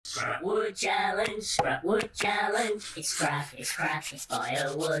Scrapwood Challenge, Scrapwood Challenge. It's scrap, it's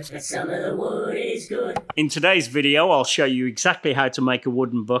firewood, but some of the wood is good. In today's video, I'll show you exactly how to make a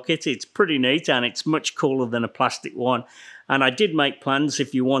wooden bucket. It's pretty neat and it's much cooler than a plastic one. And I did make plans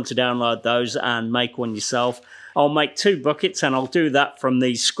if you want to download those and make one yourself. I'll make 2 buckets and I'll do that from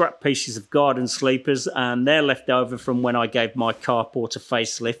these scrap pieces of garden sleepers, and they're left over from when I gave my carport a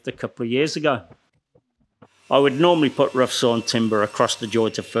facelift a couple of years ago. I would normally put rough sawn timber across the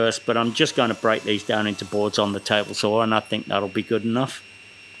jointer first, but I'm just going to break these down into boards on the table saw, and I think that'll be good enough.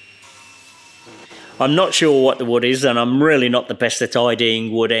 I'm not sure what the wood is, and I'm really not the best at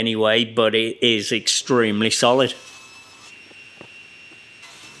IDing wood anyway, but it is extremely solid.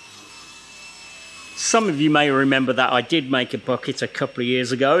 Some of you may remember that I did make a bucket a couple of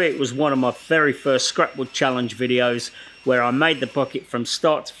years ago. It was one of my very first Scrapwood Challenge videos where I made the bucket from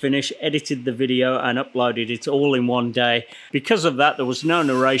start to finish, edited the video and uploaded it all in one day. Because of that, there was no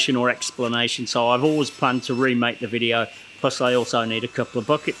narration or explanation, so I've always planned to remake the video, plus I also need a couple of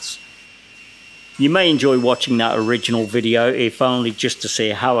buckets. You may enjoy watching that original video, if only just to see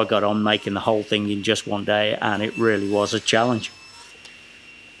how I got on making the whole thing in just one day, and it really was a challenge.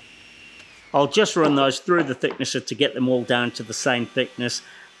 I'll just run those through the thicknesser to get them all down to the same thickness.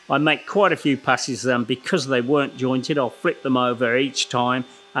 I make quite a few passes, and because they weren't jointed, I'll flip them over each time,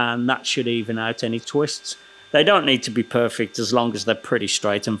 and that should even out any twists. They don't need to be perfect as long as they're pretty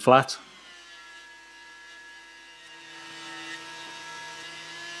straight and flat.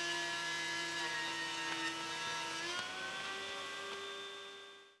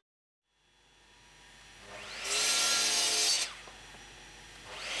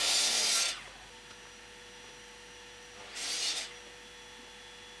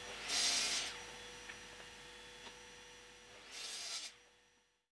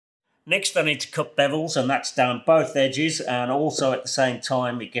 Next I need to cut bevels, and that's down both edges, and also at the same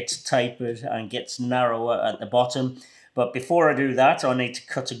time it gets tapered and gets narrower at the bottom. But before I do that, I need to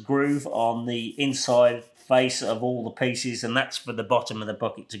cut a groove on the inside face of all the pieces, and that's for the bottom of the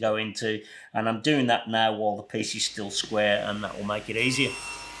bucket to go into. And I'm doing that now while the piece is still square, and that will make it easier.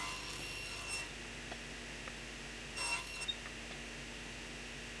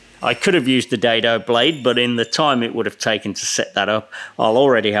 I could have used the dado blade, but in the time it would have taken to set that up, I'll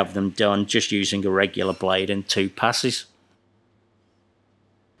already have them done just using a regular blade and 2 passes.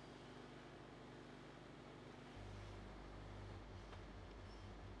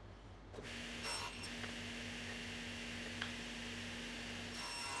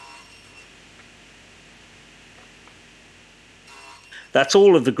 That's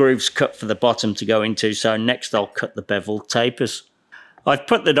all of the grooves cut for the bottom to go into, so next I'll cut the bevel tapers. I've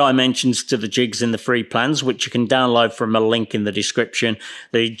put the dimensions to the jigs in the free plans, which you can download from a link in the description.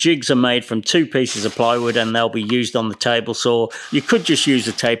 The jigs are made from 2 pieces of plywood and they'll be used on the table saw. You could just use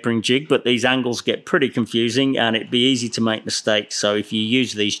a tapering jig, but these angles get pretty confusing and it'd be easy to make mistakes. So if you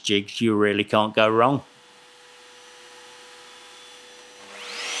use these jigs, you really can't go wrong.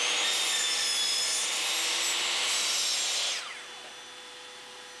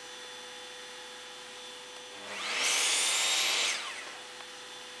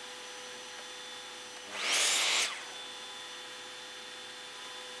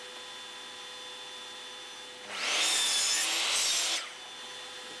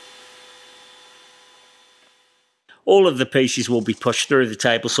 All of the pieces will be pushed through the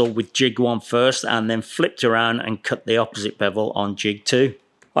table saw with jig 1 first and then flipped around and cut the opposite bevel on jig 2.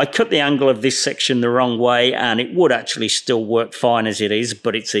 I cut the angle of this section the wrong way and it would actually still work fine as it is,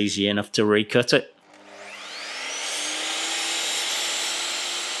 but it's easy enough to recut it.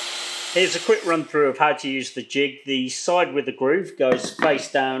 Here's a quick run through of how to use the jig. The side with the groove goes face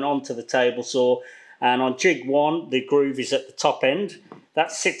down onto the table saw, and on jig 1 the groove is at the top end.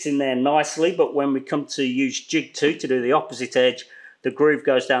 That sits in there nicely, but when we come to use jig 2 to do the opposite edge, the groove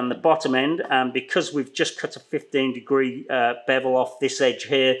goes down the bottom end, and because we've just cut a 15-degree bevel off this edge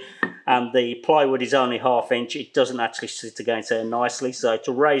here and the plywood is only 1/2 inch, it doesn't actually sit against there nicely. So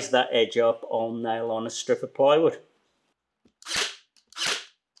to raise that edge up, I'll nail on a strip of plywood.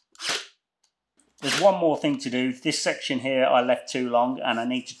 There's one more thing to do. This section here I left too long and I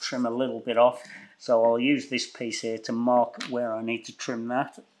need to trim a little bit off. So I'll use this piece here to mark where I need to trim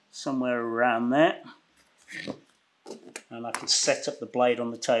that, somewhere around there. And I can set up the blade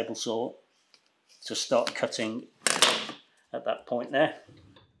on the table saw to start cutting at that point there.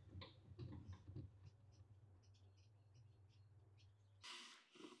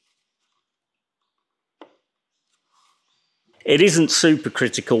 It isn't super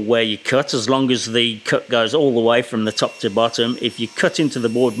critical where you cut, as long as the cut goes all the way from the top to bottom. If you cut into the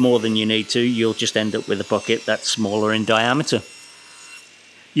board more than you need to, you'll just end up with a bucket that's smaller in diameter.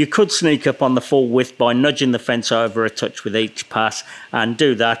 You could sneak up on the full width by nudging the fence over a touch with each pass, and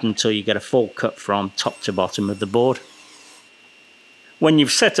do that until you get a full cut from top to bottom of the board. When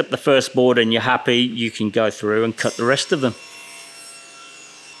you've set up the first board and you're happy, you can go through and cut the rest of them.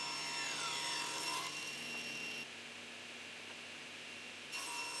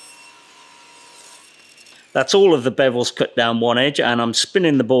 That's all of the bevels cut down one edge, and I'm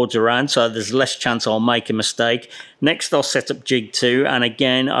spinning the boards around so there's less chance I'll make a mistake. Next I'll set up jig 2, and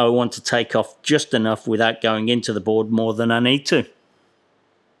again I want to take off just enough without going into the board more than I need to.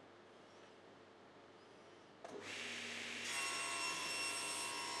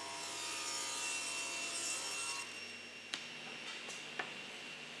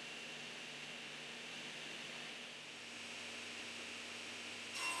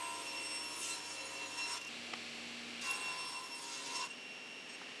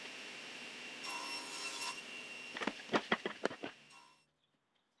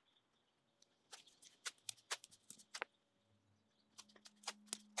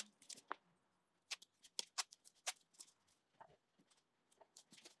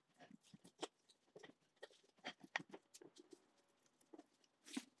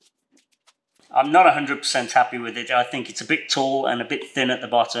 I'm not 100% happy with it. I think it's a bit tall and a bit thin at the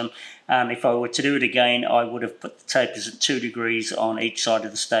bottom, and if I were to do it again I would have put the tapers at 2 degrees on each side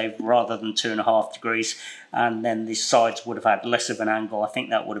of the stave rather than 2.5 degrees, and then the sides would have had less of an angle. I think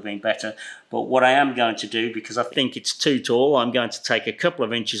that would have been better. But what I am going to do, because I think it's too tall, I'm going to take a couple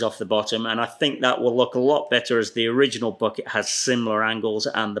of inches off the bottom, and I think that will look a lot better as the original bucket has similar angles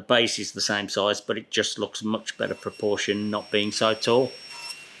and the base is the same size, but it just looks much better proportion not being so tall.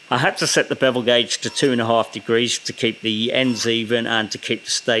 I had to set the bevel gauge to 2.5 degrees to keep the ends even and to keep the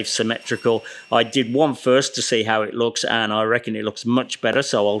stave symmetrical. I did one first to see how it looks, and I reckon it looks much better,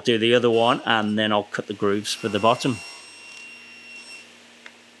 so I'll do the other one and then I'll cut the grooves for the bottom.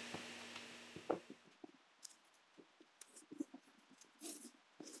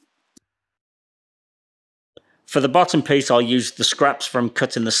 For the bottom piece, I'll use the scraps from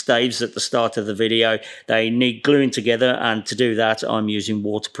cutting the staves at the start of the video. They need gluing together, and to do that I'm using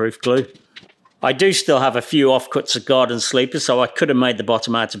waterproof glue. I do still have a few offcuts of garden sleepers, so I could have made the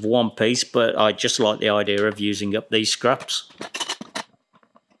bottom out of one piece, but I just like the idea of using up these scraps.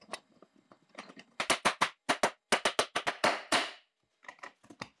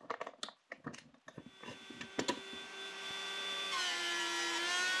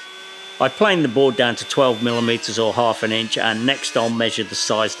 I plane the board down to 12mm or ½ inch, and next I'll measure the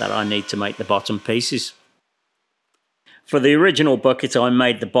size that I need to make the bottom pieces. For the original bucket I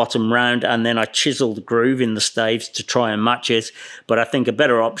made the bottom round and then I chiselled the groove in the staves to try and match it, but I think a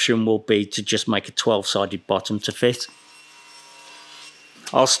better option will be to just make a 12-sided bottom to fit.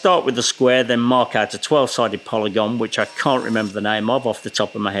 I'll start with the square, then mark out a 12-sided polygon, which I can't remember the name of off the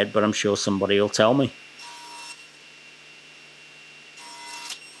top of my head, but I'm sure somebody will tell me.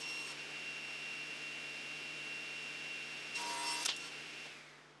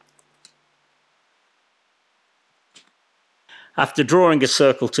 After drawing a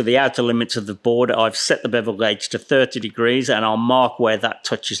circle to the outer limits of the board, I've set the bevel gauge to 30 degrees and I'll mark where that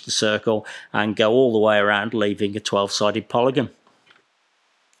touches the circle and go all the way around, leaving a 12-sided polygon.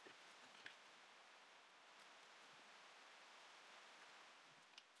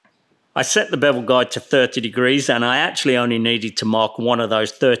 I set the bevel guide to 30 degrees and I actually only needed to mark one of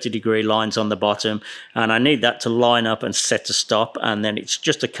those 30-degree lines on the bottom, and I need that to line up and set a stop, and then it's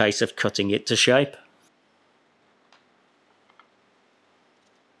just a case of cutting it to shape.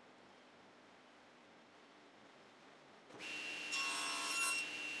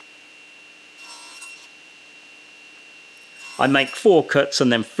 I make 4 cuts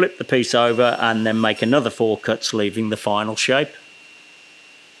and then flip the piece over and then make another 4 cuts, leaving the final shape.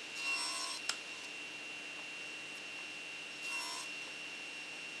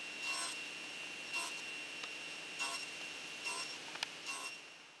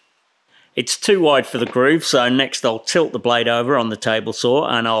 It's too wide for the groove, so next I'll tilt the blade over on the table saw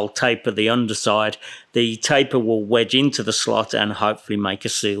and I'll taper the underside. The taper will wedge into the slot and hopefully make a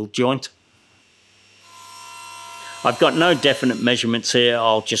sealed joint. I've got no definite measurements here,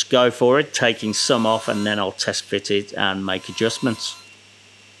 I'll just go for it, taking some off, and then I'll test fit it and make adjustments.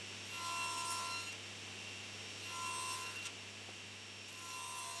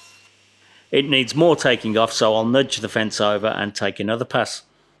 It needs more taking off, so I'll nudge the fence over and take another pass.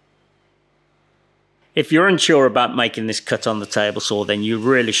 If you're unsure about making this cut on the table saw, then you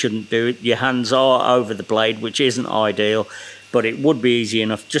really shouldn't do it. Your hands are over the blade, which isn't ideal, but it would be easy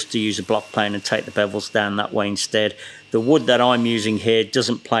enough just to use a block plane and take the bevels down that way instead. The wood that I'm using here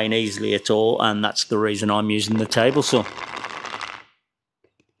doesn't plane easily at all, and that's the reason I'm using the table saw.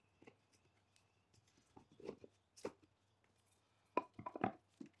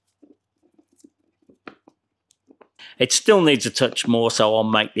 It still needs a touch more, so I'll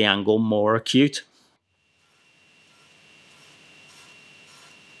make the angle more acute.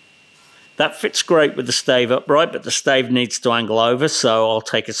 That fits great with the stave upright, but the stave needs to angle over, so I'll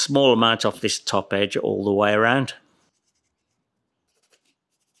take a small amount off this top edge all the way around.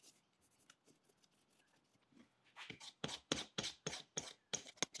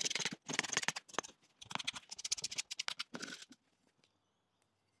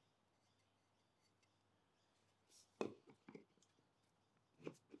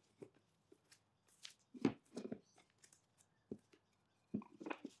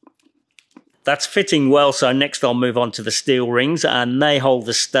 That's fitting well, so next I'll move on to the steel rings, and they hold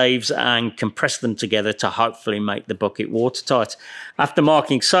the staves and compress them together to hopefully make the bucket watertight. After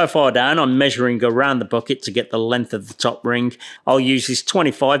marking so far down, I'm measuring around the bucket to get the length of the top ring. I'll use this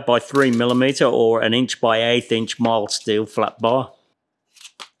 25 by 3mm or an 1 by 1/8 inch mild steel flat bar.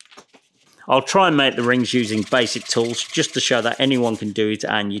 I'll try and make the rings using basic tools just to show that anyone can do it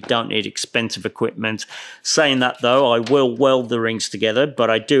and you don't need expensive equipment. Saying that though, I will weld the rings together, but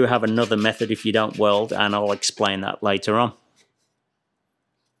I do have another method if you don't weld, and I'll explain that later on.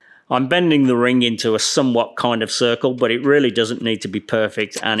 I'm bending the ring into a somewhat kind of circle, but it really doesn't need to be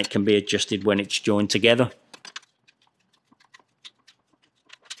perfect, and it can be adjusted when it's joined together.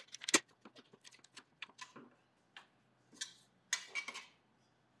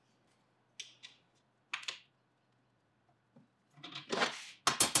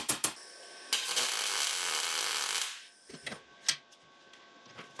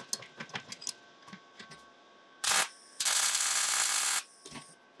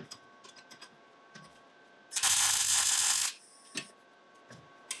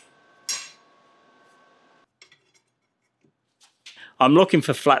 I'm looking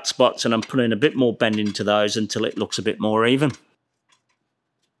for flat spots and I'm putting a bit more bend into those until it looks a bit more even.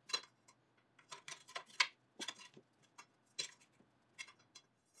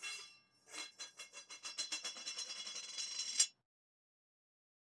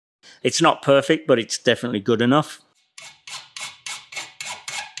 It's not perfect, but it's definitely good enough.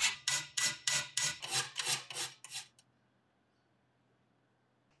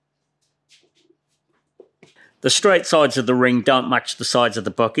 The straight sides of the ring don't match the sides of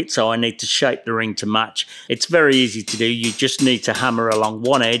the bucket, so I need to shape the ring to match. It's very easy to do, you just need to hammer along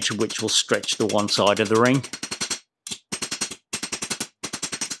one edge, which will stretch the one side of the ring.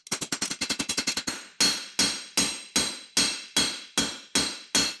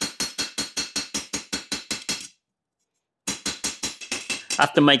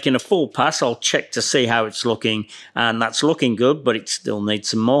 After making a full pass, I'll check to see how it's looking, and that's looking good, but it still needs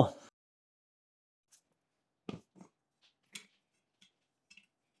some more.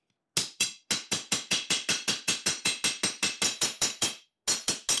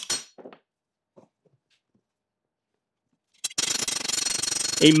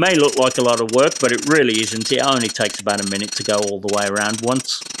 It may look like a lot of work, but it really isn't. It only takes about a minute to go all the way around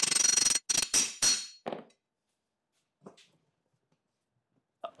once.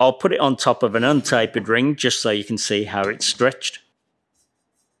 I'll put it on top of an untapered ring just so you can see how it's stretched.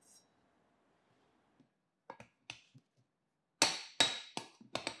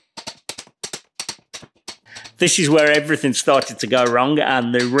 This is where everything started to go wrong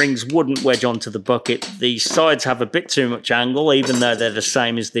and the rings wouldn't wedge onto the bucket. The sides have a bit too much angle, even though they're the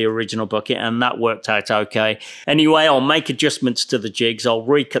same as the original bucket, and that worked out okay. Anyway, I'll make adjustments to the jigs. I'll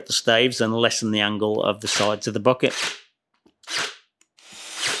recut the staves and lessen the angle of the sides of the bucket.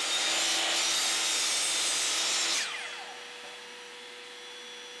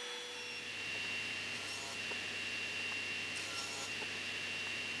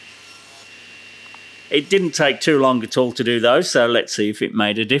 It didn't take too long at all to do those, so let's see if it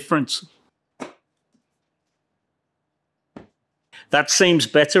made a difference. That seems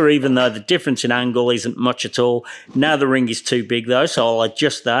better, even though the difference in angle isn't much at all. Now the ring is too big though, so I'll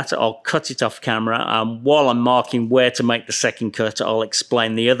adjust that. I'll cut it off camera, and while I'm marking where to make the second cut, I'll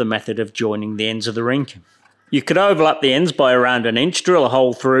explain the other method of joining the ends of the ring. You could overlap the ends by around an inch, drill a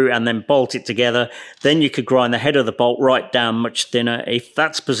hole through and then bolt it together. Then you could grind the head of the bolt right down much thinner. If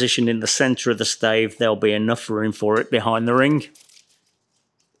that's positioned in the centre of the stave, there'll be enough room for it behind the ring.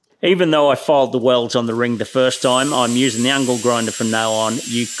 Even though I filed the welds on the ring the first time, I'm using the angle grinder from now on.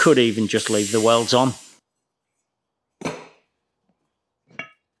 You could even just leave the welds on.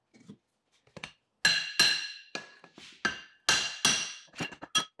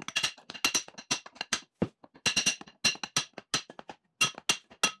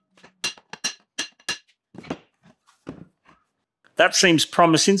 That seems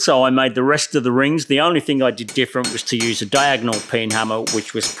promising, so I made the rest of the rings. The only thing I did different was to use a diagonal peen hammer,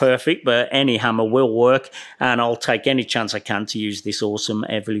 which was perfect, but any hammer will work, and I'll take any chance I can to use this awesome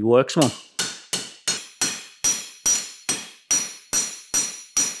Everly Works one.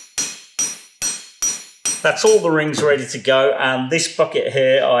 That's all the rings ready to go, and this bucket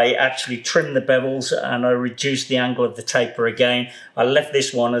here, I actually trimmed the bevels and I reduced the angle of the taper again. I left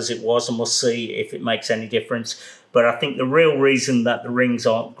this one as it was, and we'll see if it makes any difference. But I think the real reason that the rings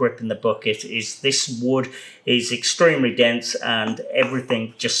aren't gripping the bucket is this wood is extremely dense and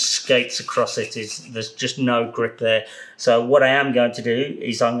everything just skates across it. There's just no grip there. So what I am going to do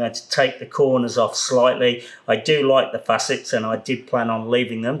is I'm going to take the corners off slightly. I do like the facets and I did plan on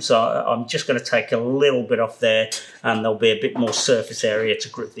leaving them. So I'm just going to take a little bit off there and there'll be a bit more surface area to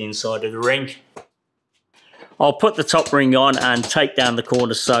grip the inside of the ring. I'll put the top ring on and take down the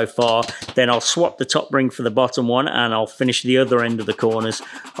corners so far. Then I'll swap the top ring for the bottom one and I'll finish the other end of the corners.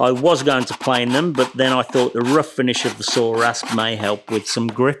 I was going to plane them, but then I thought the rough finish of the saw rasp may help with some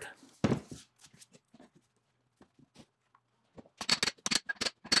grip.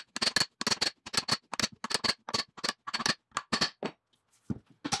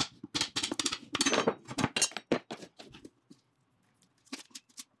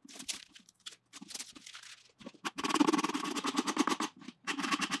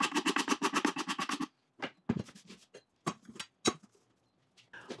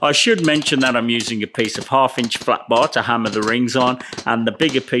 I should mention that I'm using a piece of 1/2" flat bar to hammer the rings on, and the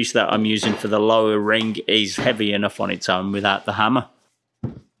bigger piece that I'm using for the lower ring is heavy enough on its own without the hammer.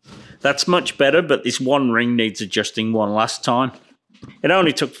 That's much better, but this one ring needs adjusting one last time. It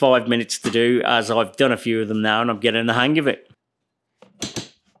only took 5 minutes to do, as I've done a few of them now and I'm getting the hang of it.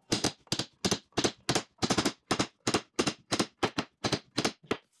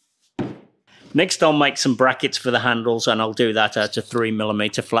 Next I'll make some brackets for the handles and I'll do that out of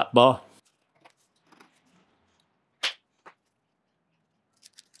 3mm flat bar.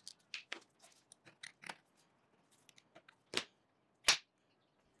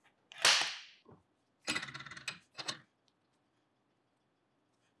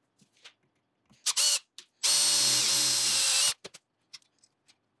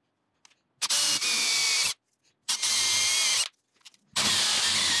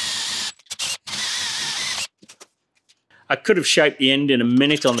 I could have shaped the end in a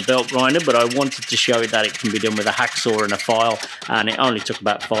minute on the belt grinder, but I wanted to show you that it can be done with a hacksaw and a file, and it only took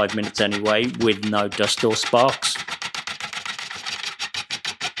about 5 minutes anyway, with no dust or sparks.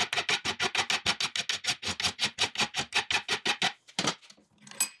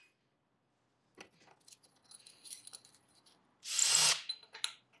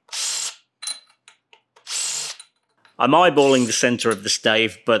 I'm eyeballing the centre of the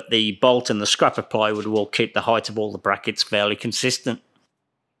stave, but the bolt and the scrap of plywood will keep the height of all the brackets fairly consistent.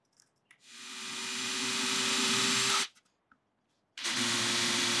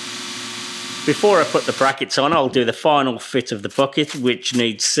 Before I put the brackets on, I'll do the final fit of the bucket, which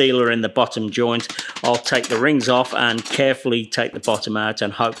needs sealer in the bottom joint. I'll take the rings off and carefully take the bottom out,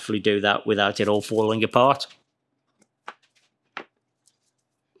 and hopefully do that without it all falling apart.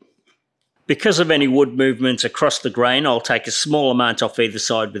 Because of any wood movement across the grain, I'll take a small amount off either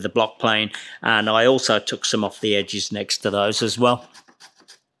side with the block plane, and I also took some off the edges next to those as well.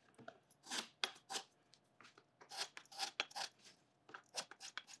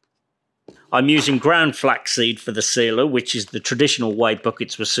 I'm using ground flaxseed for the sealer, which is the traditional way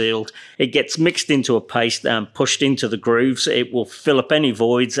buckets were sealed. It gets mixed into a paste and pushed into the grooves. It will fill up any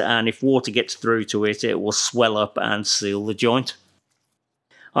voids, and if water gets through to it, it will swell up and seal the joint.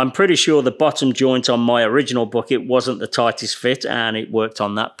 I'm pretty sure the bottom joint on my original bucket wasn't the tightest fit, and it worked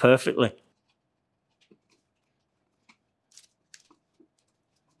on that perfectly.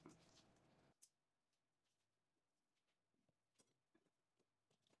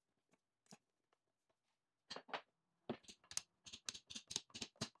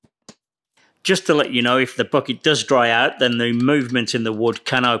 Just to let you know, if the bucket does dry out, then the movement in the wood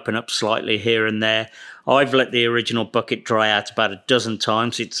can open up slightly here and there. I've let the original bucket dry out about a dozen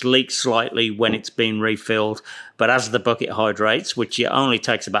times. It's leaked slightly when it's been refilled, but as the bucket hydrates, which it only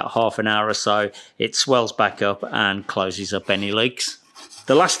takes about half an hour or so, it swells back up and closes up any leaks.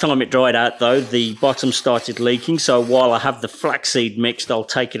 The last time it dried out though, the bottom started leaking, so while I have the flaxseed mixed, I'll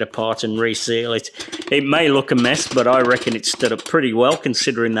take it apart and reseal it. It may look a mess, but I reckon it stood up pretty well,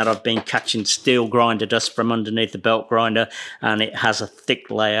 considering that I've been catching steel grinder dust from underneath the belt grinder, and it has a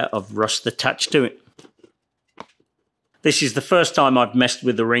thick layer of rust attached to it. This is the first time I've messed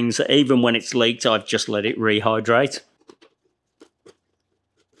with the rings. Even when it's leaked, I've just let it rehydrate.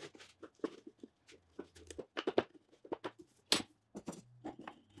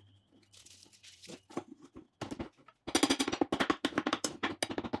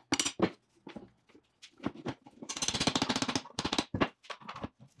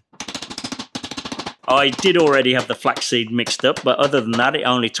 I did already have the flaxseed mixed up, but other than that, it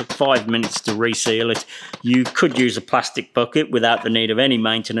only took 5 minutes to reseal it. You could use a plastic bucket without the need of any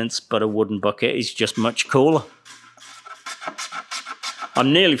maintenance, but a wooden bucket is just much cooler.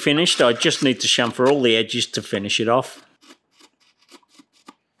 I'm nearly finished. I just need to chamfer all the edges to finish it off.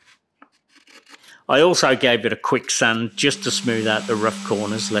 I also gave it a quick sand just to smooth out the rough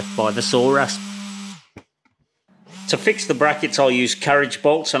corners left by the saw rasp. To fix the brackets, I'll use carriage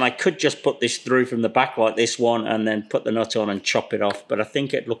bolts, and I could just put this through from the back like this one and then put the nut on and chop it off, but I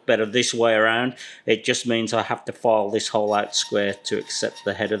think it'd look better this way around. It just means I have to file this hole out square to accept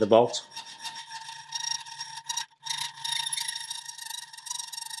the head of the bolt.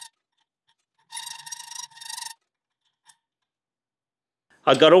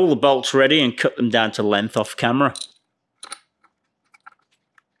 I got all the bolts ready and cut them down to length off camera.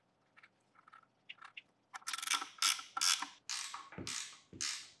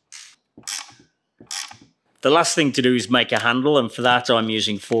 The last thing to do is make a handle, and for that I'm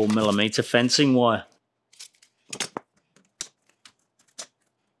using 4mm fencing wire.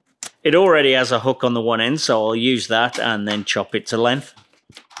 It already has a hook on the one end, so I'll use that and then chop it to length.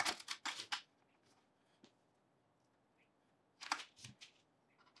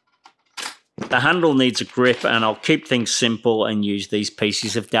 The handle needs a grip, and I'll keep things simple and use these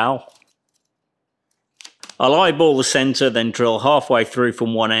pieces of dowel. I'll eyeball the centre, then drill halfway through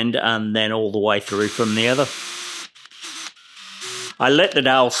from one end and then all the way through from the other. I let the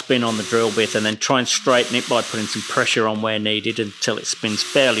dowel spin on the drill bit and then try and straighten it by putting some pressure on where needed until it spins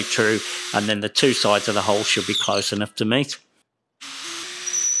fairly true, and then the two sides of the hole should be close enough to meet.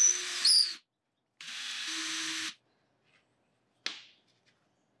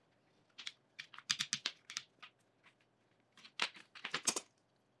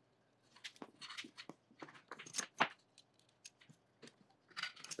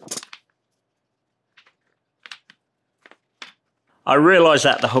 I realised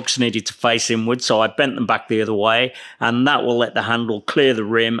that the hooks needed to face inward, so I bent them back the other way, and that will let the handle clear the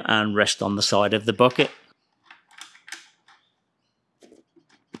rim and rest on the side of the bucket.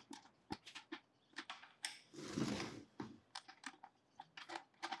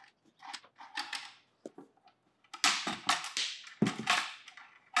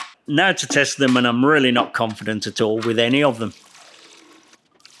 Now to test them, and I'm really not confident at all with any of them.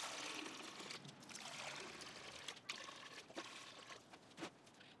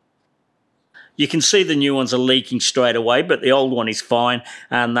 You can see the new ones are leaking straight away, but the old one is fine,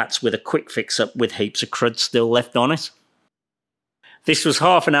 and that's with a quick fix-up with heaps of crud still left on it. This was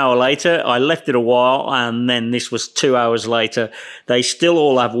half an hour later. I left it a while, and then this was 2 hours later. They still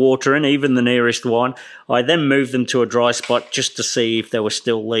all have water in, even the nearest one. I then moved them to a dry spot just to see if they were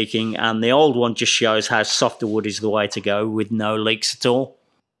still leaking, and the old one just shows how softer wood is the way to go with no leaks at all.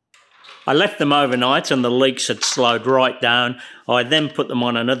 I left them overnight and the leaks had slowed right down. I then put them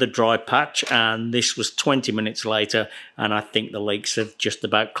on another dry patch, and this was 20 minutes later, and I think the leaks have just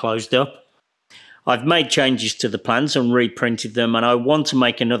about closed up. I've made changes to the plans and reprinted them, and I want to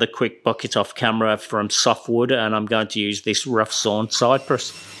make another quick bucket off camera from softwood, and I'm going to use this rough sawn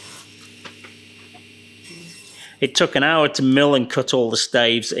cypress. It took an hour to mill and cut all the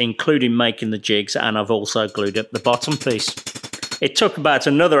staves, including making the jigs, and I've also glued up the bottom piece. It took about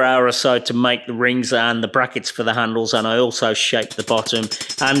another hour or so to make the rings and the brackets for the handles, and I also shaped the bottom,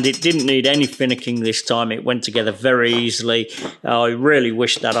 and it didn't need any finicking this time. It went together very easily. I really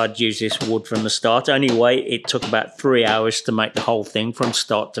wish that I'd used this wood from the start. Anyway, it took about 3 hours to make the whole thing from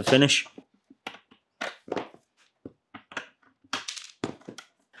start to finish.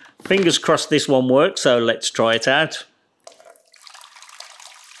 Fingers crossed this one works, so let's try it out.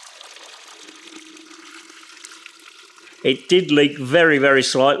 It did leak very, very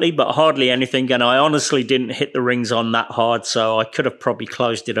slightly, but hardly anything, and I honestly didn't hit the rings on that hard, so I could have probably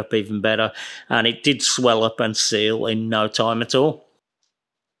closed it up even better, and it did swell up and seal in no time at all.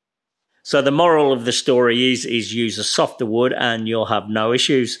 So the moral of the story is use a softer wood and you'll have no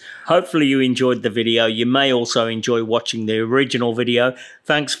issues. Hopefully you enjoyed the video. You may also enjoy watching the original video.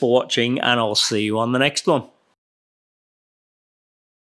 Thanks for watching, and I'll see you on the next one.